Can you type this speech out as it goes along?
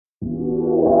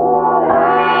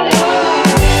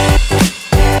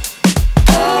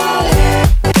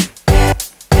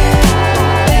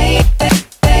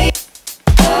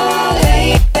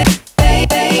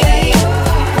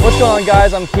going on,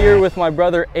 guys? I'm here with my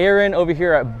brother Aaron over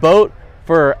here at BOTE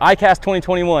for ICAST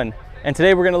 2021. And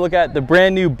today we're going to look at the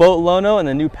brand new BOTE Lono and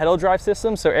the new pedal drive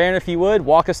system. So Aaron, if you would,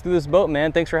 walk us through this boat,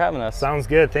 man. Thanks for having us. Sounds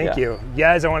good, thank you.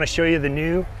 Guys, I want to show you the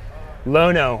new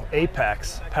Lono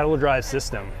Apex pedal drive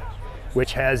system,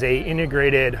 which has a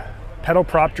integrated pedal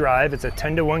prop drive. It's a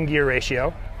 10-to-1 gear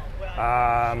ratio.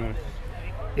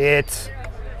 It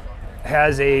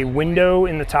has a window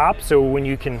in the top, so when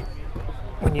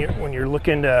you're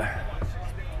looking to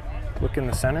look in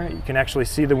the center, you can actually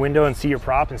see the window and see your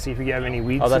prop and see if you have any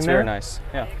weeds in there. Oh, that's very nice.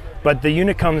 Yeah. But the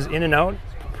unit comes in and out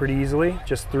pretty easily,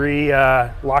 just 3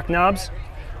 lock knobs.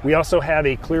 We also have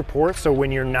a clear port, so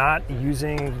when you're not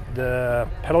using the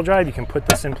pedal drive, you can put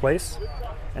this in place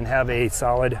and have a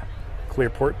solid clear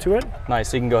port to it. Nice,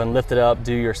 so you can go ahead and lift it up,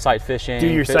 do your sight fishing. Do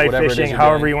your sight fishing,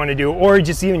 however you want to do, or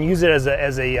just even use it as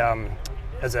a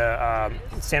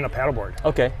stand-up paddleboard.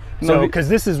 Okay. So, because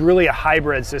this is really a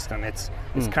hybrid system, it's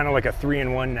kind of like a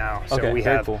 3-in-1 now. So we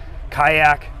have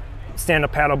kayak,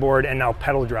 stand-up paddleboard, and now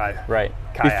pedal drive. Right.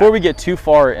 Kayak. Before we get too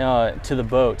far to the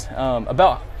boat,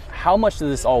 about how much does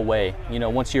this all weigh? You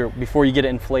know, before you get it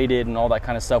inflated and all that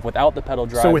kind of stuff without the pedal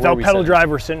drive. So without pedal drive,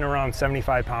 we're sitting around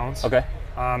 75 pounds. Okay.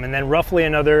 And then roughly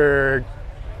another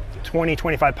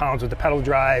 20-25 pounds with the pedal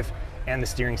drive and the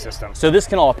steering system. So this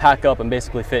can all pack up and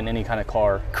basically fit in any kind of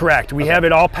car? Correct. We have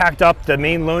it all packed up. The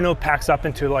main Lono packs up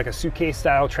into like a suitcase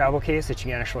style travel case that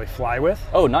you can actually fly with.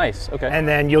 Oh, nice. Okay. And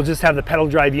then you'll just have the pedal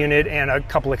drive unit and a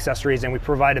couple accessories, and we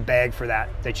provide a bag for that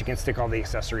you can stick all the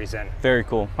accessories in. Very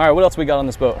cool. All right, what else we got on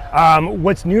this boat?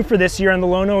 What's new for this year on the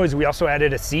Lono is we also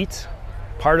added a seat.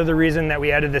 Part of the reason that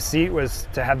we added the seat was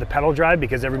to have the pedal drive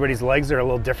because everybody's legs are a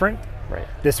little different. Right.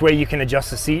 This way you can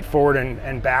adjust the seat forward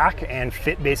and back and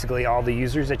fit basically all the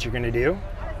users that you're going to do.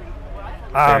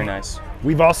 Very nice.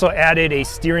 We've also added a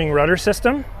steering rudder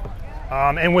system.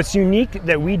 And what's unique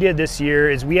that we did this year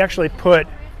is we actually put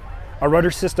a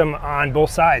rudder system on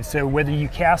both sides. So whether you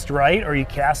cast right or you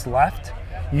cast left,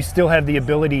 you still have the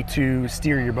ability to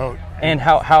steer your boat. And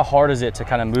how hard is it to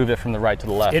kind of move it from the right to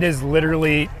the left? It is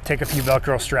literally take a few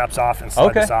Velcro straps off and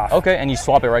slide this off. Okay, and you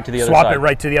swap it right to the other side? Swap it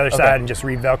right to the other side and just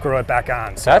re-Velcro it back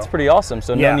on. So that's pretty awesome.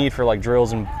 So no need for like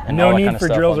drills and no need for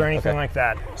drills or anything like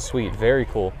that. Sweet, very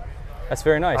cool. That's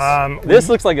very nice. This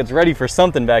looks like it's ready for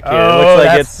something back here. Oh, it looks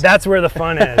like that's where the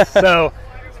fun is. So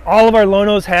all of our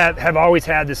Lonos have always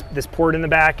had this port in the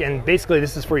back, and basically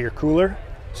this is for your cooler.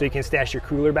 So you can stash your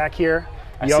cooler back here.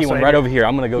 I see one right over here.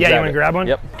 I'm gonna go grab it. Yeah, you wanna grab one?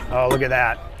 Yep. Oh, look at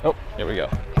that. Oh, here we go.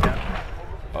 Yeah.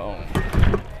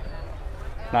 Boom.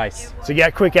 Nice. So you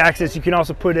got quick access. You can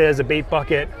also put it as a bait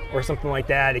bucket or something like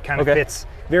that. It kind of fits,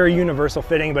 very universal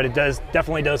fitting, but it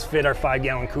definitely does fit our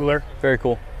 5-gallon cooler. Very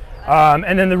cool.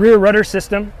 And then the rear rudder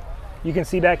system, you can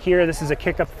see back here, this is a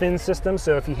kick-up fin system.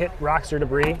 So if you hit rocks or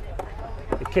debris,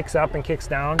 it kicks up and kicks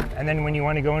down. And then when you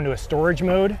want to go into a storage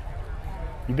mode,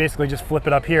 you basically just flip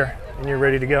it up here and you're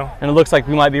ready to go. And it looks like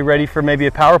we might be ready for maybe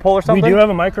a power pole or something? We do have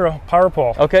a micro power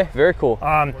pole. Okay, very cool.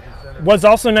 What's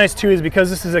also nice too is because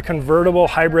this is a convertible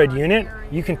hybrid unit,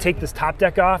 you can take this top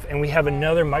deck off and we have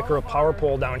another micro power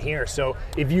pole down here. So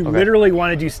if you literally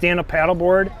want to do stand-up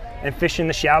paddleboard and fish in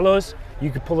the shallows, you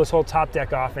could pull this whole top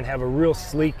deck off and have a real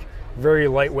sleek, very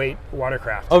lightweight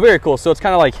watercraft. Oh, very cool. So it's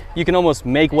kind of like you can almost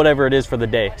make whatever it is for the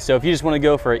day. So if you just want to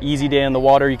go for an easy day in the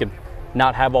water, you can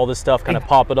not have all this stuff, kind of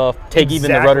pop it off, take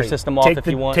even the rudder system off if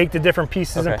you want. Take the different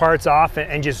pieces and parts off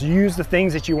and just use the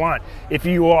things that you want. If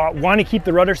you want to keep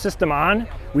the rudder system on,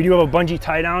 we do have a bungee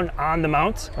tie down on the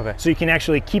mount. So you can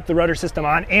actually keep the rudder system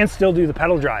on and still do the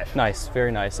pedal drive. Nice,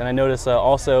 very nice. And I notice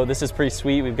also, this is pretty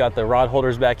sweet. We've got the rod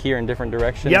holders back here in different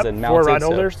directions and mounted. 4 rod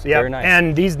holders. So very nice.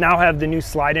 And these now have the new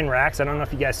slide-in racks. I don't know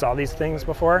if you guys saw these things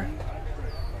before,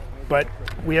 but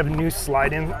we have a new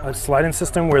slide-in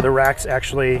system where the racks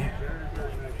actually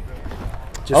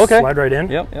just slide right in.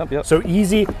 Yep. So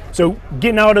easy. So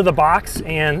getting out of the box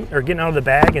or getting out of the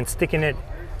bag and sticking it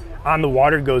on the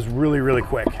water goes really, really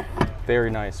quick. Very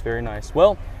nice, very nice.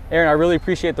 Well, Aaron, I really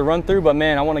appreciate the run through, but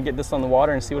man, I want to get this on the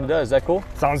water and see what it does. Is that cool?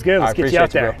 Sounds good. Let's get you out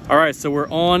there. All right, so we're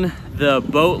on the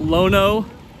BOTE Lono.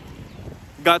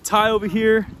 Got Ty over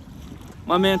here,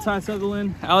 my man Ty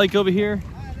Sutherland, Alec over here.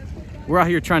 We're out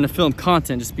here trying to film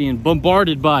content, just being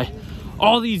bombarded by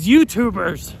all these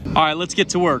YouTubers. All right, let's get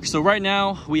to work. So right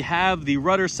now we have the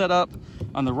rudder set up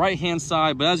on the right-hand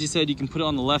side, but as you said, you can put it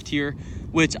on the left here,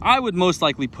 which I would most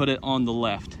likely put it on the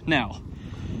left. Now,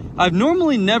 I've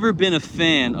normally never been a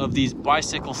fan of these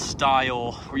bicycle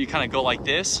style where you kind of go like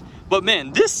this, but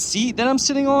man, this seat that I'm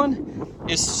sitting on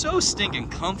is so stinking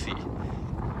comfy.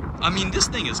 I mean, this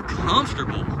thing is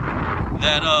comfortable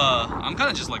that I'm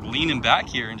kind of just like leaning back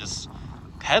here and just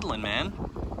pedaling, man.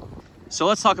 So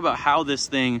let's talk about how this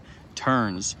thing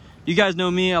turns. You guys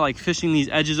know me, I like fishing these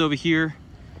edges over here,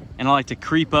 and I like to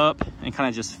creep up and kind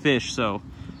of just fish. So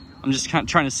I'm just kind of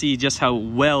trying to see just how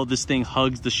well this thing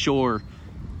hugs the shore.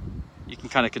 You can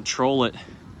kind of control it.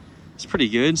 It's pretty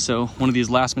good. So one of these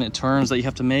last minute turns that you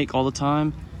have to make all the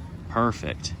time,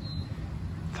 perfect.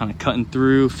 Kind of cutting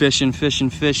through, fishing.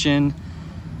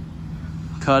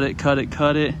 Cut it. All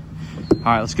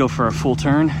right, let's go for a full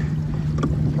turn.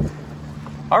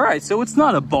 All right, so it's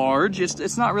not a barge.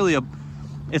 It's not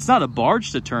a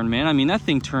barge to turn, man. I mean, that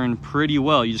thing turned pretty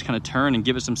well. You just kind of turn and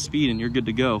give it some speed and you're good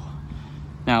to go.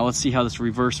 Now let's see how this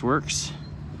reverse works.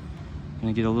 I'm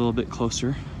gonna get a little bit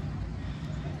closer.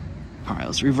 All right,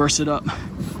 let's reverse it up.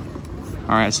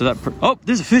 All right, so oh,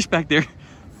 there's a fish back there.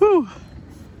 Woo.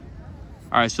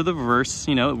 All right, so the reverse,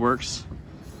 you know, it works.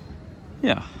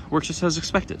 Yeah, works just as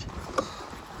expected.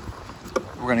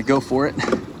 We're gonna go for it.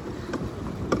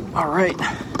 All right,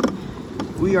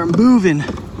 we are moving.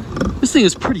 This thing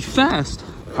is pretty fast.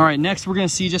 All right, next we're gonna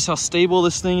see just how stable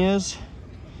this thing is.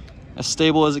 As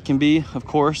stable as it can be, of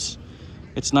course.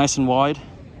 It's nice and wide.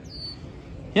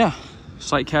 Yeah,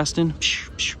 sight casting.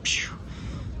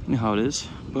 You know how it is.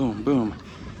 Boom, boom.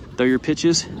 Throw your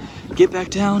pitches, get back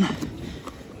down,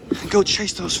 go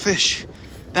chase those fish.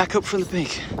 Back up from the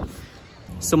bank.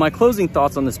 So my closing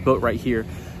thoughts on this boat right here.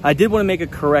 I did want to make a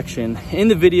correction. In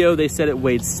the video, they said it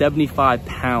weighed 75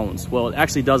 pounds. Well, it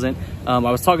actually doesn't. I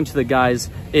was talking to the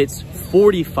guys, it's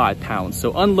 45 pounds.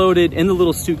 So unloaded in the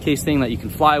little suitcase thing that you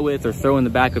can fly with or throw in the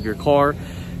back of your car,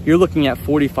 you're looking at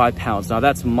 45 pounds. Now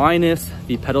that's minus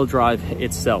the pedal drive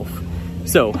itself.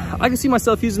 So I can see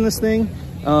myself using this thing.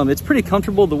 It's pretty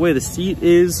comfortable the way the seat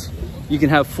is. You can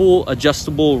have full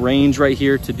adjustable range right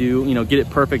here to do, you know, get it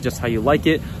perfect just how you like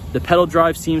it. The pedal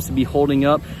drive seems to be holding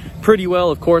up pretty well.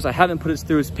 Of course, I haven't put it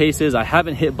through its paces. I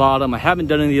haven't hit bottom. I haven't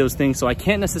done any of those things. So I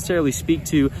can't necessarily speak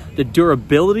to the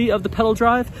durability of the pedal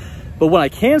drive. But what I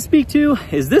can speak to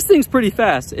is this thing's pretty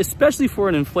fast, especially for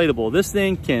an inflatable. This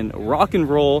thing can rock and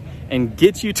roll and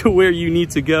get you to where you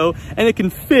need to go. And it can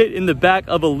fit in the back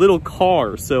of a little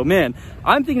car. So man,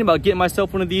 I'm thinking about getting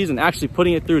myself one of these and actually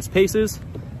putting it through its paces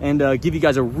and give you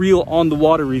guys a real on the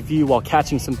water review while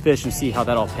catching some fish and see how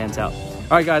that all pans out.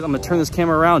 All right guys, I'm gonna turn this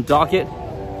camera around, dock it,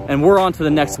 and we're on to the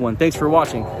next one. Thanks for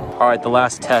watching. All right, the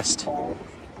last test.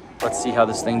 Let's see how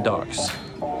this thing docks.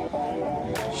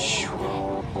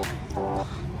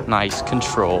 Nice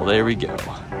control, there we go.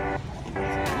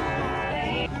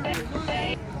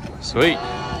 Sweet.